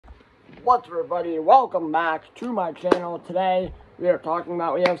What's up, everybody? Welcome back to my channel. Today we have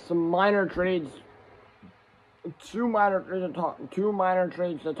some minor trades, two minor trades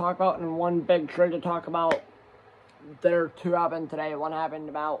to talk about, and one big trade to talk about. Two happened today. One happened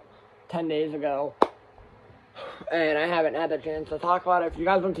about 10 days ago, and I haven't had the chance to talk about it. If you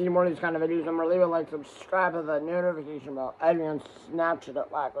guys want to see more of these kind of videos, remember leave a like, subscribe to the notification bell. Add me on Snapchat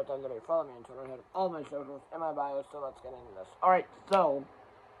at WackoTime. Follow me on Twitter. Hit all my socials in my bio. So let's get into this. All right, so.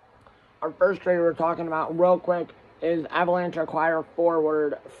 Our first trade we're talking about real quick is Avalanche acquire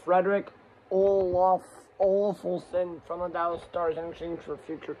forward Frederick Olofsson from the Dallas Stars in exchange for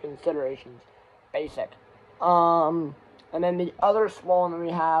future considerations. Basic. And then the other small one we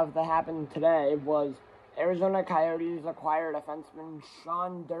have that happened today was Arizona Coyotes acquired defenseman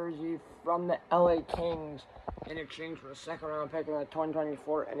Sean Durzi from the LA Kings in exchange for a second-round pick in the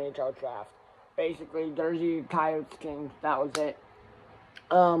 2024 NHL draft. Basically, Durzi, Coyotes, Kings, that was it.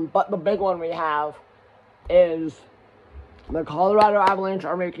 But the big one we have is the Colorado Avalanche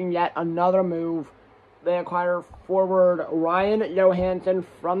are making yet another move. They acquire forward Ryan Johansson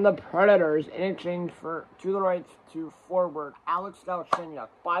from the Predators in exchange for the rights to forward Alex Galchenyuk.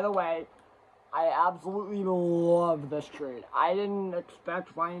 By the way, I absolutely love this trade. I didn't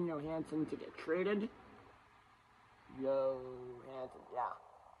expect Ryan Johansson to get traded. Johansson, yeah.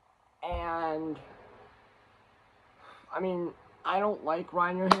 And, I mean, I don't like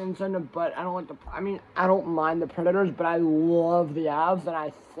Ryan Johansson, but I don't mind the Predators, but I love the Avs, and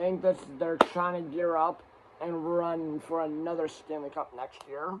I think that they're trying to gear up and run for another Stanley Cup next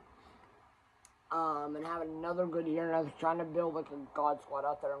year. And have another good year, and I was trying to build like a god squad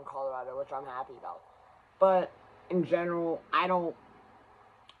out there in Colorado, which I'm happy about. But in general, let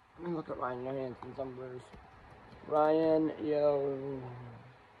me look at Ryan Johansson's numbers. And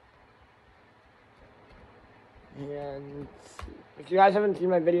if you guys haven't seen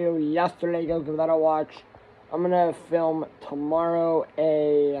my video yesterday, go give that a watch. I'm gonna film tomorrow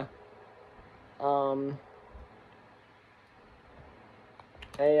a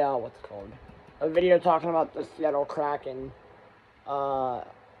video talking about the Seattle Kraken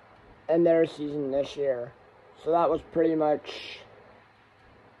and their season this year. So that was pretty much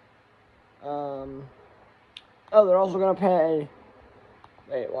oh, they're also gonna pay.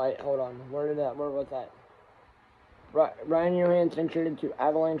 Wait, hold on. Where was that? Ryan Johansson traded to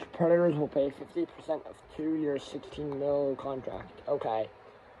Avalanche. Predators will pay 50% of 2 years, $16 million contract. Okay.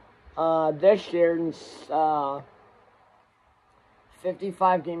 This year,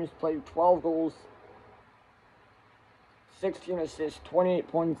 55 games played, 12 goals, 16 assists, 28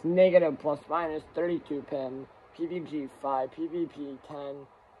 points, negative plus minus, 32 PIM, PPG 5, PPP 10,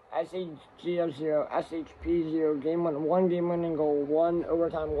 SHG 0, SHP 0, one game winning goal, 1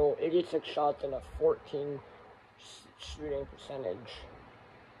 overtime goal, 86 shots, and a 14 shooting percentage.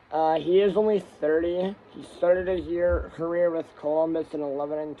 He is only 30. He started his career with Columbus in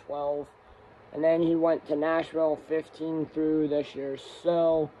 11 and 12, and then he went to Nashville 15 through this year.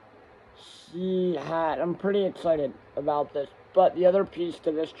 So I'm pretty excited about this. But the other piece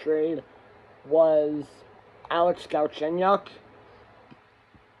to this trade was Alex Galchenyuk,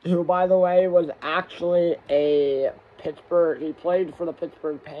 who, by the way, was actually he played for the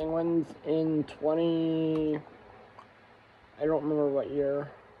Pittsburgh Penguins in I don't remember what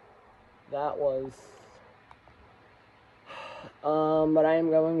year that was. But I am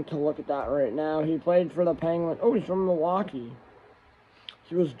going to look at that right now. He played for the Penguins. Oh, he's from Milwaukee.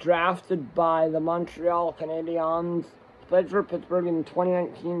 He was drafted by the Montreal Canadiens. He played for Pittsburgh in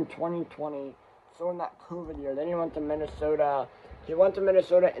 2019-2020. So in that COVID year. Then he went to Minnesota. He went to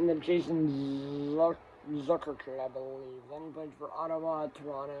Minnesota in the Jason Zucker trade, I believe. Then he played for Ottawa,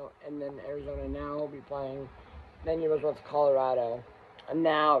 Toronto, and then Arizona. Now he'll be playing. Then he was with Colorado, and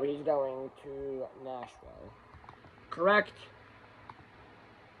now he's going to Nashville. Correct?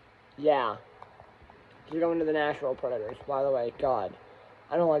 Yeah. He's going to the Nashville Predators, by the way. God,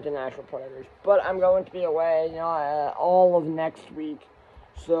 I don't like the Nashville Predators. But I'm going to be away, all of next week,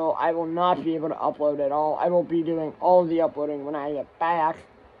 so I will not be able to upload at all. I will be doing all of the uploading when I get back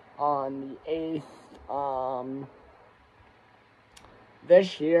on the 8th.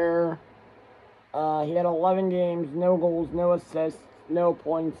 This year, he had 11 games, no goals, no assists, no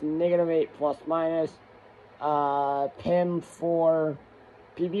points, -8 plus minus. PIM 4,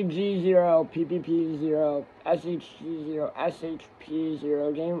 PPG 0, PPP 0, SHG 0, SHP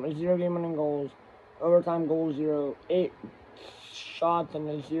 0, 0 game winning goals, overtime goals 0, 8 shots, and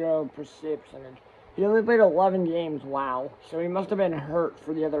a 0% percentage. He only played 11 games, wow. So he must have been hurt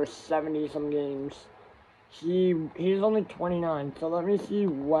for the other 70-some games. He's only 29, so let me see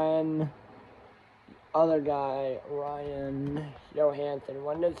when other guy, Ryan Johansson,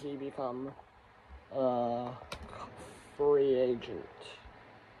 when does he become a free agent?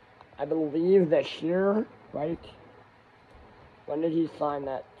 I believe this year, right? When did he sign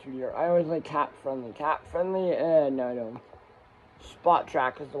that 2-year? I always like Cap Friendly. Cap Friendly? No, I don't. Spot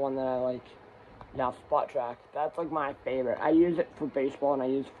Track is the one that I like. Yeah, Spot Track. That's like my favorite. I use it for baseball and I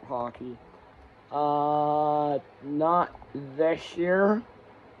use it for hockey. Not this year.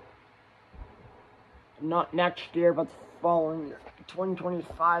 Not next year, but the following year.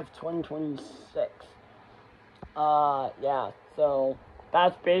 2025, 2026. Yeah, so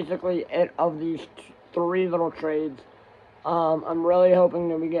that's basically it of these 3 little trades. I'm really hoping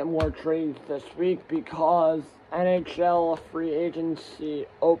that we get more trades this week because NHL free agency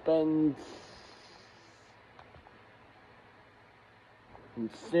opens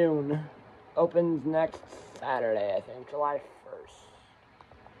soon. Opens next Saturday, I think, July 1st.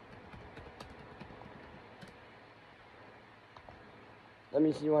 Let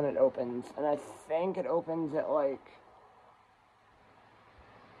me see when it opens. And I think it opens at like...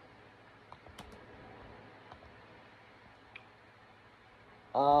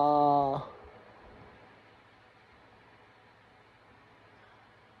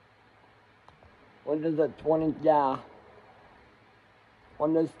 When does it 20... Yeah.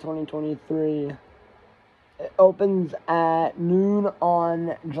 When does 2023? It opens at noon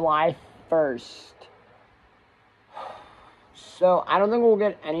on July 1st. So, I don't think we'll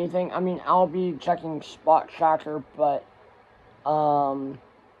get anything. I mean, I'll be checking Spot Tracker, but,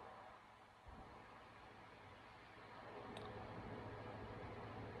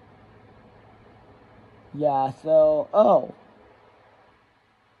 yeah, so, oh.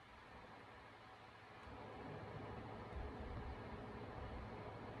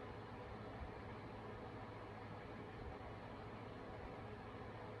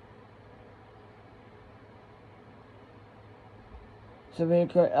 So we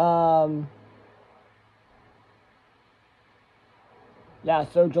could, yeah,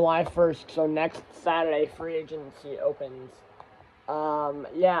 so July 1st, so next Saturday, free agency opens,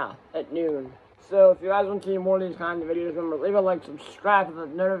 yeah, at noon. So if you guys want to see more of these kinds of videos, remember, leave a like, subscribe to the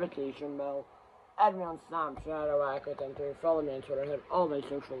notification bell, add me on Snapchat, or follow me on Twitter, hit all my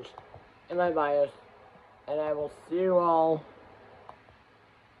socials in my bios, and I will see you all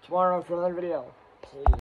tomorrow for another video. Peace.